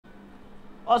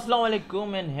Assalamu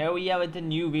alaikum, and here we are with a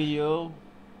new video.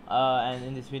 And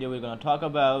in this video we're gonna talk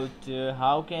about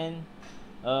how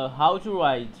to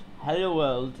write hello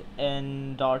world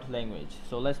in Dart language.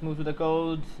 So let's move to the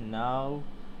code now.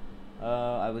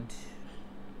 I would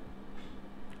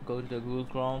go to the Google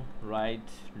Chrome,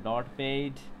 write dot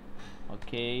page.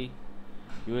 Okay,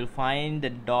 you will find the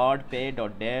dot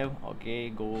page.dev. Okay,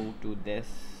 go to this.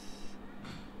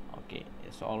 Okay,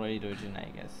 it's already written, I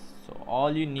guess. So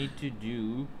all you need to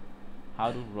do,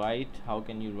 how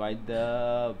can you write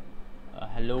the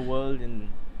hello world in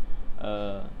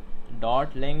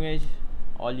Dart language?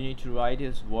 All you need to write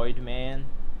is void main.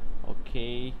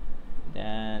 Okay,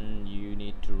 then you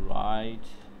need to write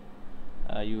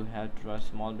you have to write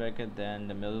small bracket, then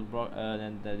the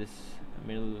this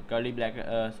middle curly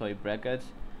brackets.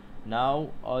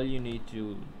 Now all you need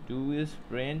to do is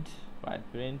write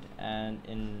print, and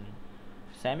in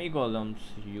semicolons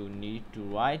you need to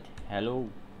write hello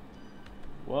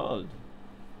world.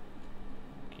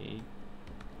 Okay,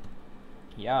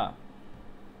 yeah,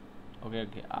 okay,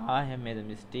 I have made a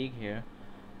mistake here.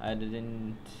 I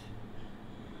didn't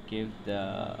give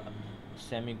the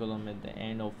semicolon at the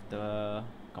end of the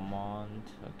command.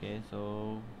 Okay,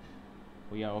 so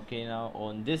we are okay now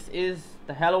on this is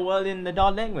the hello world in the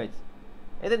Dart language.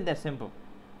 Isn't that simple?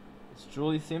 It's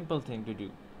truly simple thing to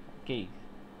do. Okay,